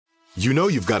You know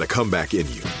you've got a comeback in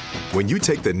you. When you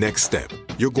take the next step,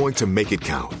 you're going to make it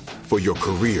count. For your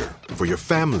career, for your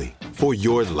family, for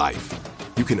your life.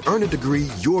 You can earn a degree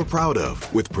you're proud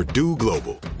of with Purdue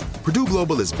Global. Purdue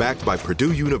Global is backed by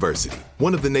Purdue University,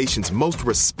 one of the nation's most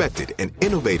respected and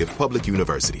innovative public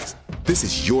universities. This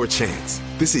is your chance.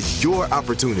 This is your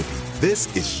opportunity.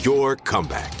 This is your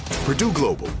comeback. Purdue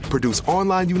Global, Purdue's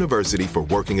online university for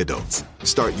working adults.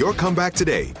 Start your comeback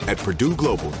today at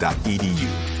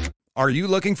purdueglobal.edu. Are you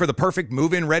looking for the perfect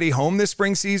move-in ready home this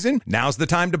spring season? Now's the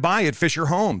time to buy at Fisher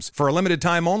Homes. For a limited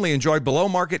time only, enjoy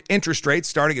below-market interest rates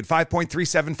starting at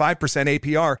 5.375%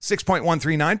 APR,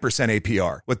 6.139%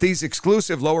 APR. With these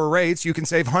exclusive lower rates, you can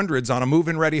save hundreds on a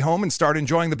move-in ready home and start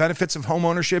enjoying the benefits of home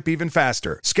ownership even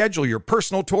faster. Schedule your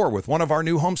personal tour with one of our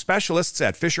new home specialists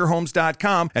at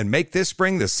FisherHomes.com and make this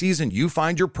spring the season you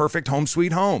find your perfect home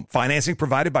sweet home. Financing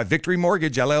provided by Victory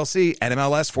Mortgage, LLC,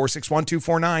 NMLS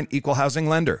 461249, Equal Housing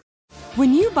Lender.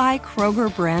 When you buy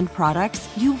Kroger brand products,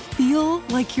 you feel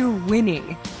like you're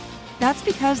winning. That's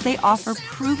because they offer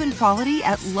proven quality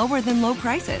at lower than low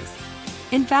prices.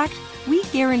 In fact, we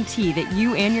guarantee that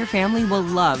you and your family will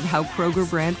love how Kroger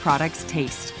brand products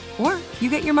taste, or you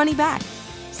get your money back.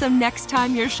 So next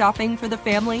time you're shopping for the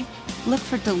family, look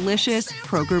for delicious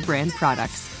Kroger brand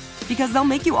products, because they'll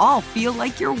make you all feel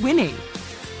like you're winning.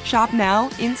 Shop now,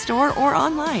 in-store, or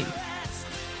online.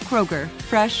 Kroger,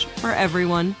 fresh for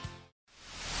everyone.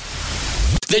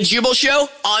 The Jubal Show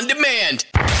on demand.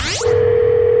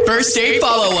 First Date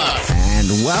Follow-Up.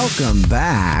 And welcome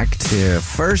back to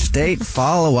First Date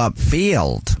Follow-Up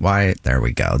Field. Why, there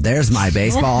we go. There's my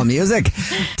baseball music.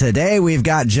 Today we've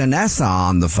got Janessa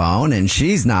on the phone, and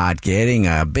she's not getting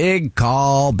a big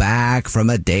call back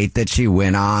from a date that she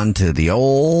went on to the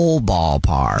old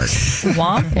ballpark.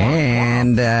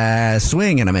 And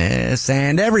swing and a miss.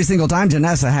 And every single time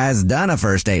Janessa has done a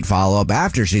first date follow-up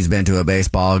after she's been to a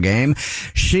baseball game,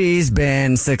 she's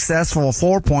been successful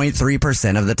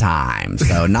 4.3% of the time.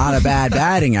 So not a bad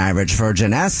batting average for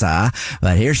Janessa,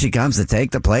 but here she comes to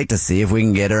take the plate to see if we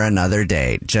can get her another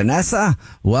date. Janessa,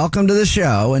 welcome to the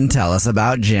show and tell us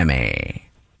about Jimmy.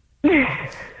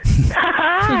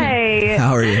 Hi.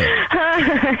 How are you?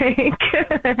 Hi.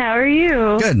 Good. How are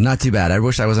you? Good. Not too bad. I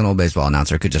wish I was an old baseball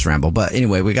announcer. I could just ramble. But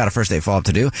anyway, we got a first date follow-up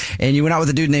to do. And you went out with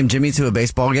a dude named Jimmy to a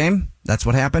baseball game? That's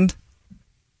what happened?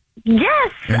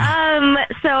 Yes.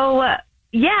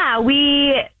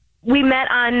 We met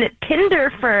on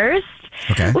Tinder first.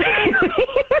 Okay. Which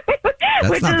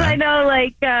is, I know,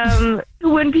 like,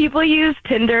 when people use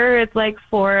Tinder, it's like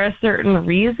for a certain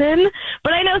reason.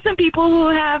 But I know some people who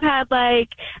have had like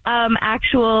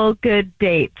actual good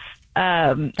dates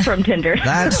from Tinder.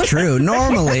 That's true.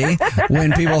 Normally,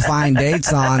 when people find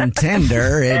dates on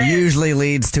Tinder, it usually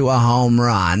leads to a home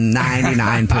run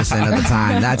 99% of the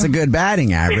time. That's a good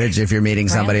batting average if you're meeting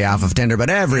somebody off of Tinder, but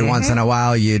every once in a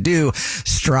while you do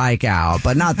strike out,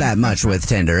 but not that much with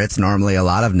Tinder. It's normally a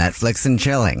lot of Netflix and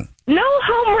chilling. No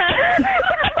home run.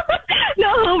 No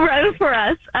home run for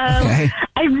us. Okay.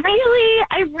 I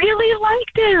really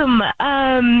liked him.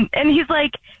 And he's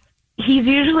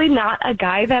usually not a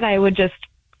guy that I would just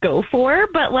go for,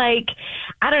 but like,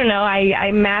 I don't know,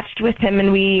 I matched with him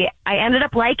and I ended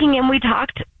up liking him. We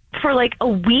talked for like a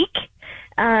week.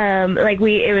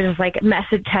 It was like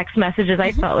text messages.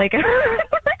 I felt like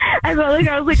I was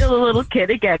like a little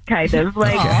kid again, kind of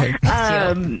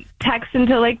text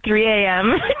until like 3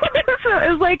 a.m. So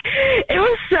it was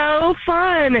so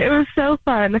fun. It was so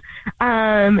fun.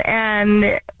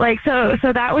 And like, so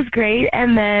that was great.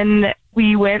 And then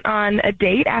we went on a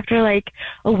date after like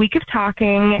a week of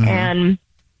talking, and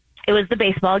it was the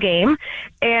baseball game,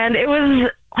 and it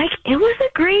was a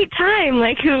great time.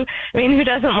 Like, who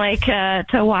doesn't like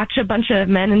to watch a bunch of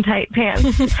men in tight pants?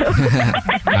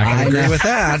 I agree with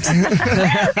that.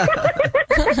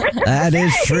 That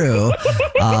is true.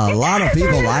 A lot of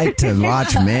people like to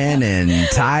watch men in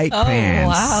tight pants.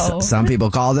 Wow. Some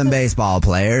people call them baseball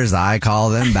players. I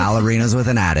call them ballerinas with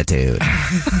an attitude.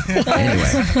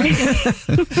 Anyway.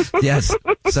 Yes.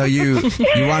 So you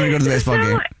wanted to go to the baseball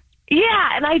game?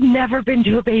 Yeah, and I'd never been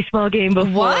to a baseball game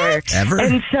before. What? Ever?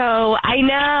 And so I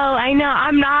know.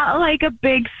 I'm not like a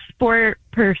big sport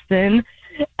person.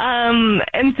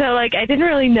 And so like I didn't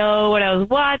really know what I was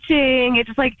watching. It's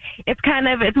just like it's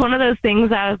one of those things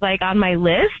that was like on my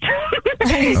list.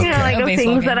 Okay. Of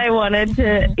things that I wanted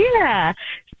to. Yeah.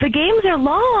 The games are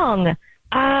long.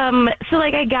 So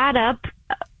like I got up,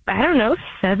 I don't know,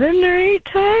 7 or 8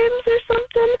 times or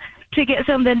something. to get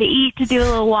something to eat, to do a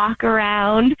little walk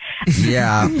around.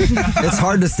 Yeah. It's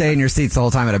hard to stay in your seats the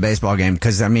whole time at a baseball game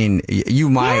because, I mean, you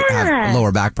might have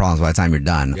lower back problems by the time you're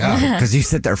done. Yeah. Because you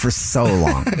sit there for so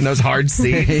long. In those hard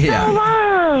seats. Yeah. So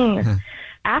long.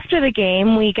 After the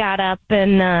game, we got up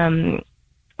and,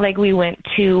 we went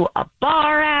to a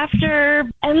bar after,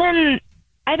 and then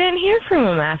I didn't hear from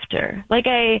him after.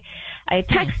 I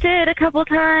texted a couple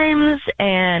times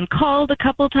and called a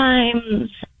couple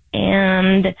times,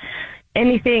 and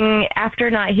anything after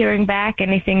not hearing back,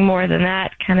 anything more than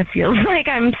that kind of feels like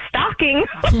I'm stalking.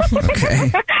 Okay.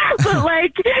 But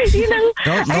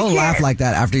Don't laugh like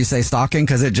that after you say stalking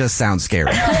because it just sounds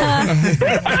scary.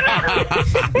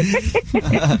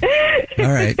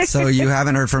 All right. So you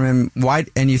haven't heard from him. Why?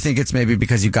 And you think it's maybe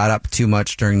because you got up too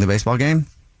much during the baseball game?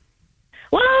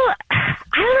 Well, I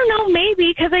don't know, maybe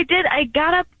because I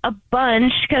got up a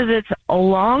bunch because it's a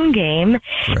long game.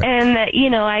 Correct. And,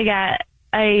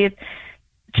 I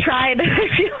tried,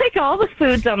 I feel like all the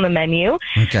foods on the menu.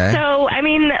 Okay. So, I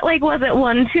mean, was it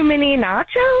one too many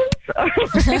nachos? Or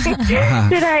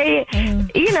did I,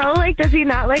 does he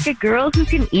not like a girl who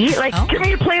can eat? Give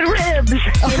me a plate of ribs.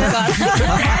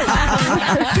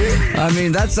 I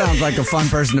mean, that sounds like a fun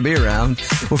person to be around.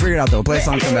 We'll figure it out, though. Play a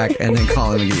song, come back, and then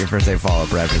call him and get your first date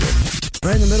follow-up right after this.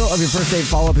 Right in the middle of your first date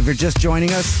follow-up, if you're just joining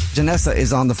us, Janessa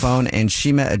is on the phone, and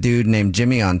she met a dude named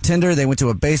Jimmy on Tinder. They went to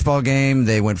a baseball game.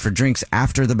 They went for drinks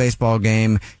after the baseball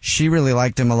game. She really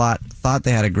liked him a lot, thought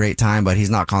they had a great time, but he's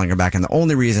not calling her back. And the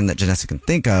only reason that Janessa can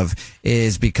think of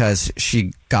is because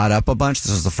she got up a bunch.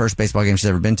 This was the first baseball game she's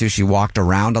ever been to. She walked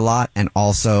around a lot, and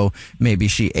also maybe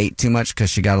she ate too much because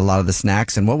she got a lot of the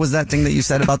snacks. And what was that thing that you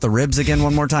said about the ribs again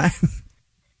one more time?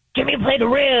 Give me a plate of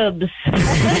ribs.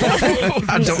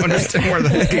 I don't understand where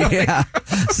that Yeah.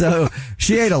 So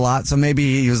she ate a lot, so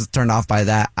maybe he was turned off by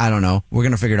that. I don't know. We're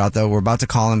going to figure it out, though. We're about to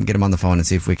call him, get him on the phone, and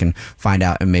see if we can find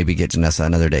out and maybe get Janessa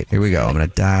another date. Here we go. I'm going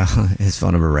to dial his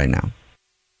phone number right now.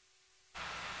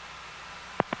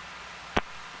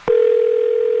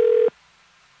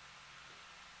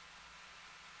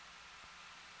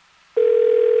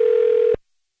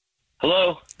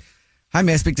 Hello? Hi,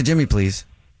 may I speak to Jimmy, please?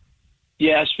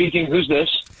 Yeah, speaking. Who's this?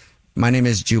 My name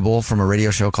is Jubal from a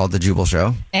radio show called The Jubal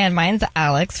Show. And mine's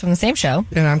Alex from the same show.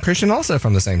 And I'm Christian, also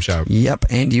from the same show. Yep,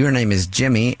 and your name is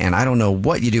Jimmy, and I don't know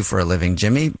what you do for a living,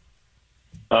 Jimmy.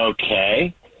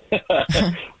 Okay.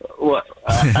 Well,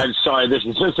 I'm sorry, this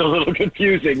is just a little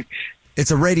confusing. It's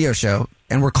a radio show,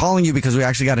 and we're calling you because we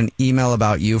actually got an email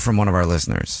about you from one of our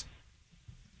listeners.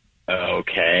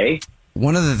 Okay.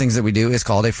 One of the things that we do is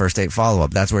called a first date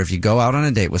follow-up. That's where if you go out on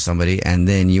a date with somebody and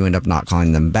then you end up not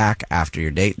calling them back after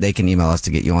your date, they can email us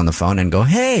to get you on the phone and go,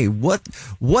 hey,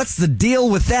 what's the deal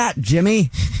with that,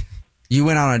 Jimmy? You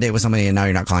went out on a date with somebody and now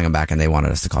you're not calling them back, and they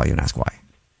wanted us to call you and ask why.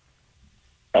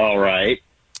 All right.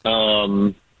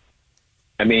 I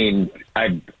mean,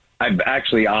 I'm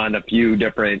actually on a few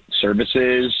different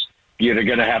services. You're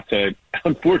going to have to,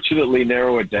 unfortunately,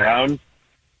 narrow it down.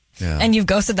 Yeah. And you've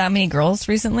ghosted that many girls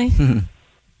recently?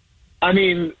 I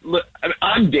mean, look,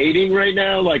 I'm dating right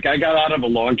now. I got out of a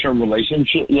long-term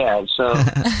relationship. Yeah, so.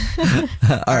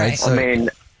 All right. So, there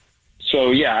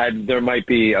might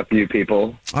be a few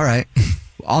people. All right.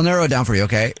 I'll narrow it down for you,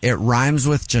 okay? It rhymes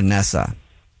with Janessa.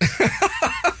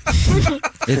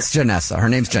 It's Janessa. Her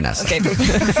name's Janessa. Okay.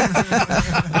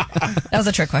 That was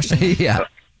a trick question. Yeah. Do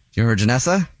you remember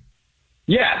Janessa?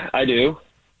 Yeah, I do.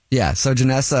 Yeah, so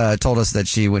Janessa told us that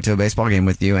she went to a baseball game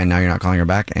with you, and now you're not calling her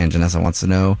back, and Janessa wants to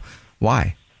know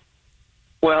why.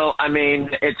 Well,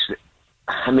 it's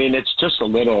just a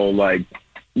little,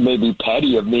 maybe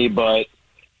petty of me, but,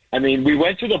 we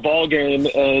went to the ball game,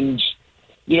 and,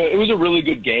 it was a really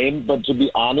good game, but to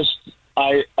be honest,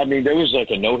 there was,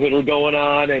 a no-hitter going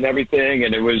on and everything,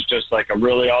 and it was just, a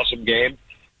really awesome game,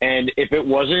 and if it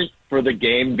wasn't for the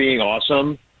game being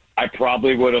awesome, I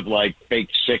probably would have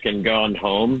faked sick and gone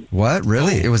home. What?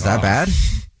 Really? It was that bad?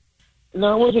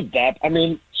 No, it wasn't that.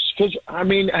 Because I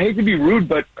hate to be rude,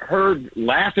 but her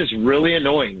laugh is really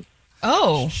annoying.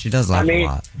 Oh, she does laugh a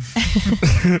lot.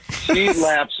 She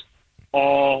laughs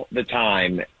all the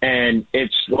time, and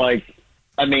it's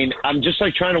I'm just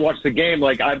trying to watch the game.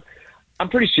 I'm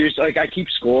pretty serious. I keep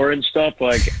score and stuff.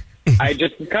 I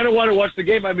just kind of want to watch the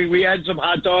game. We had some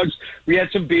hot dogs, we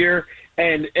had some beer,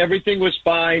 and everything was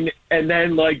fine. And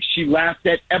then, she laughed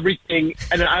at everything.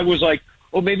 And I was like,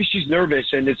 oh, maybe she's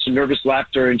nervous, and it's nervous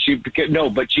laughter. And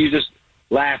but she just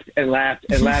laughed and laughed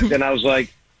and laughed. And I was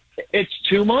like, it's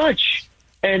too much.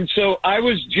 And so I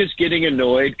was just getting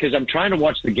annoyed because I'm trying to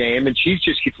watch the game, and she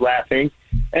just keeps laughing.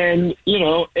 And,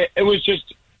 it was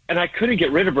just, and I couldn't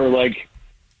get rid of her.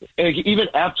 even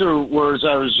afterwards,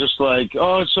 I was just like,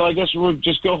 oh, so I guess we'll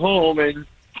just go home. And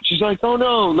she's like, oh,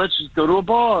 no, let's just go to a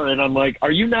bar. And I'm like,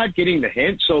 are you not getting the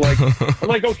hint? So, like, I'm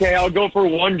like, okay, I'll go for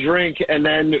one drink, and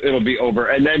then it'll be over.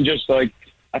 And then just, like,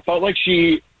 I felt like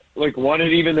she, like,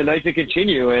 wanted even the night to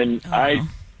continue. And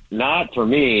not for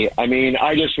me. I mean,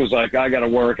 I just was like, I got to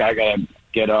work. I got to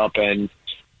get up. And,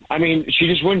 I mean, she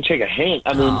just wouldn't take a hint.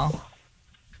 I mean...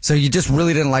 So you just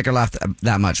really didn't like her laugh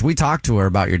that much. We talked to her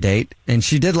about your date, and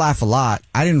she did laugh a lot.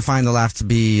 I didn't find the laugh to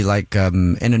be like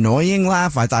an annoying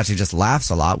laugh. I thought she just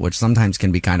laughs a lot, which sometimes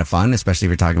can be kind of fun, especially if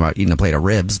you're talking about eating a plate of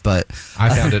ribs. But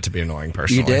I found it to be annoying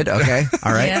personally. You did? Okay.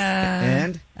 All right. Yeah.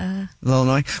 And a little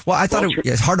annoying. Well, I thought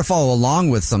it's hard to follow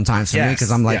along with sometimes for me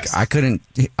because I'm like, I couldn't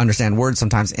understand words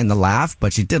sometimes in the laugh,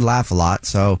 but she did laugh a lot.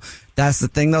 So that's the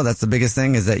thing, though. That's the biggest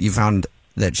thing is that you found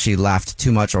that she laughed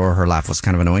too much or her laugh was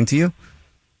kind of annoying to you.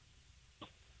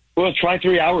 Well, try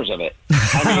 3 hours of it.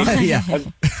 I mean, yeah.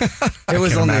 It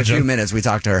was only a few minutes we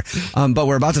talked to her. But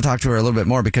we're about to talk to her a little bit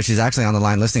more because she's actually on the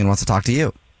line listening and wants to talk to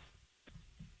you.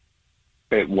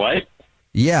 Wait, what?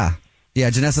 Yeah. Yeah,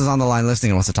 Janessa's on the line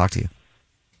listening and wants to talk to you.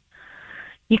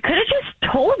 You could have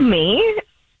just told me.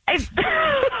 I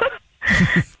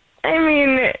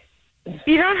mean,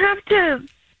 you don't have to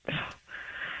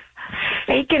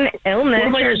fake an illness What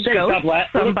am I or going to say? ghost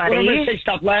somebody. What am I going to say?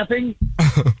 Stop laughing?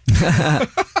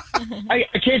 I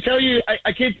can't tell you.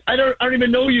 I don't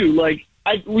even know you. Like,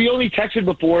 we only texted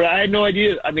before. I had no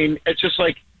idea. I mean, it's just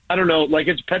like, I don't know. Like,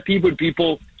 it's pet peeve when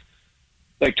people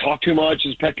like talk too much.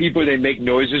 It's pet peeve when they make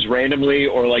noises randomly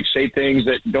or like say things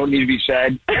that don't need to be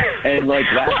said. And like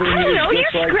laughing well, I don't know. is You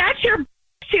just like, scratch your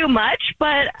too much,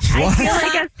 but I feel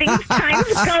like as things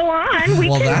times go on, we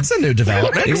can. That's a new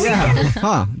development.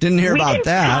 Huh? Didn't hear we about can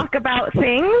that. Talk about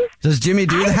things. Does Jimmy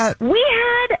do that? We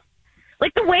had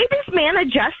like the way this man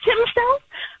adjusts himself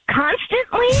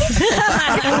constantly. It's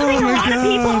something a lot of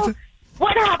people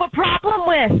would have a problem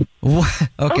with. What?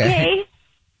 Okay.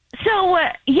 So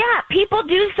yeah, people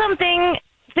do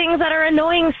things that are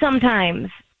annoying sometimes.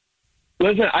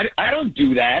 listen, I don't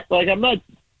do that. Like, I'm not.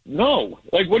 No.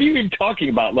 Like, what are you even talking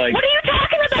about? Like, what are you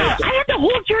talking about? I had to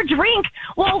hold your drink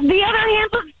while the other hand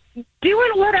was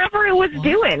doing whatever it was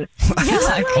doing.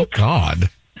 Oh, God. It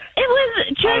was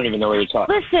just. I don't even know what you're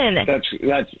talking. Listen.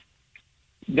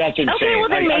 That's insane. Okay, well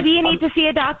then maybe you need to see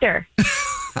a doctor.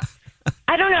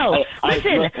 I don't know.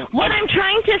 Listen, what I'm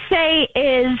trying to say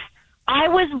is I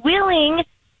was willing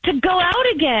to go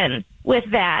out again with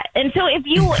that. And so if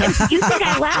you think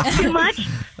I laugh too much,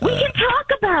 we can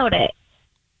talk about it.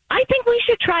 I think we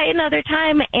should try another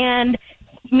time, and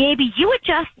maybe you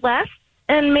adjust less,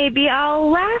 and maybe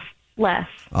I'll laugh less.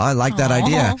 Oh, I like that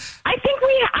idea. I think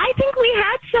we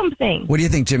had something. What do you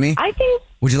think, Jimmy?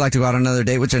 Would you like to go out on another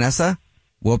date with Janessa?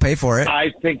 We'll pay for it.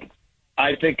 I think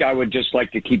I would just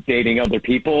like to keep dating other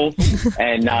people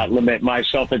and not limit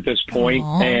myself at this point.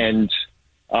 And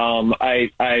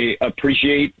I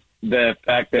appreciate the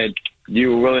fact that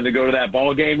you were willing to go to that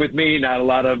ball game with me. Not a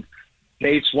lot of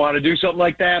dates want to do something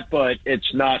like that, but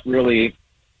it's not really.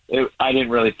 I didn't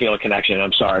really feel a connection.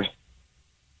 I'm sorry.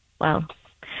 Well,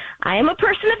 I am a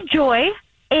person of joy,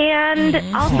 and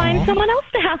I'll find someone else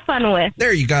to have fun with.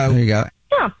 There you go. There you go.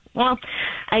 Yeah. Well,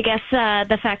 I guess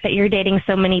the fact that you're dating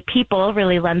so many people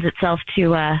really lends itself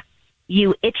to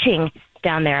you itching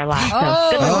down there a lot.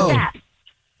 So good luck with that.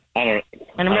 And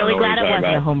I'm really glad it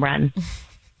wasn't a home run.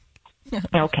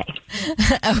 Okay.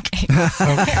 Okay.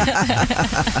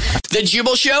 The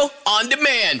Jubal Show on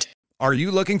demand. Are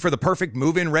you looking for the perfect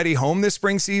move-in ready home this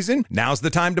spring season? Now's the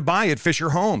time to buy at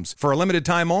Fisher Homes. For a limited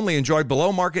time only, enjoy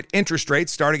below-market interest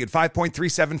rates starting at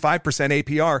 5.375%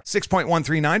 APR,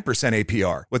 6.139%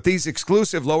 APR. With these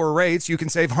exclusive lower rates, you can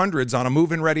save hundreds on a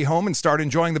move-in ready home and start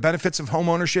enjoying the benefits of home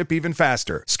ownership even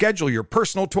faster. Schedule your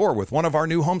personal tour with one of our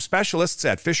new home specialists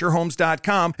at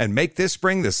FisherHomes.com and make this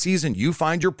spring the season you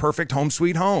find your perfect home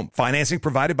sweet home. Financing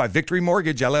provided by Victory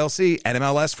Mortgage, LLC,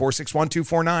 NMLS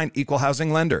 461249, Equal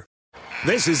Housing Lender.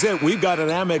 This is it. We've got an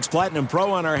Amex Platinum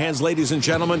Pro on our hands, ladies and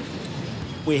gentlemen.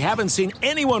 We haven't seen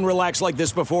anyone relax like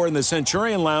this before in the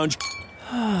Centurion Lounge.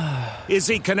 Is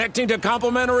he connecting to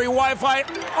complimentary Wi-Fi?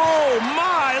 Oh,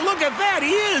 my. Look at that.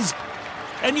 He is.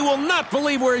 And you will not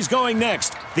believe where he's going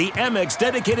next. The Amex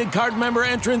dedicated card member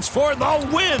entrance for the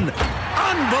win.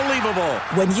 Unbelievable.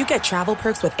 When you get travel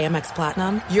perks with Amex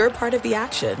Platinum, you're part of the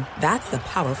action. That's the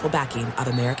powerful backing of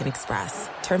American Express.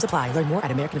 Terms apply. Learn more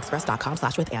at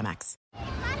americanexpress.com/withAmex.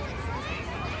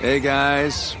 Hey,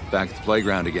 guys. Back at the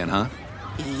playground again, huh?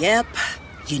 Yep.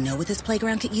 You know what this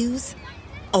playground could use?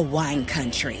 A wine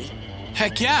country.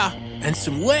 Heck yeah, and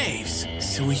some waves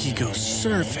so we could go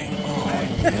surfing.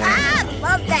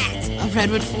 Love that. A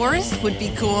redwood forest would be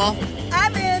cool.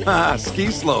 I'm in.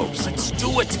 Ski slopes. Let's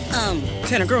do it.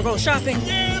 Can a girl go shopping?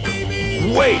 Yeah,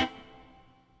 baby. Wait!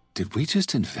 Did we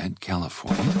just invent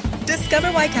California? Discover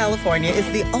why California is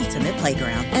the ultimate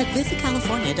playground at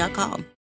visitcalifornia.com.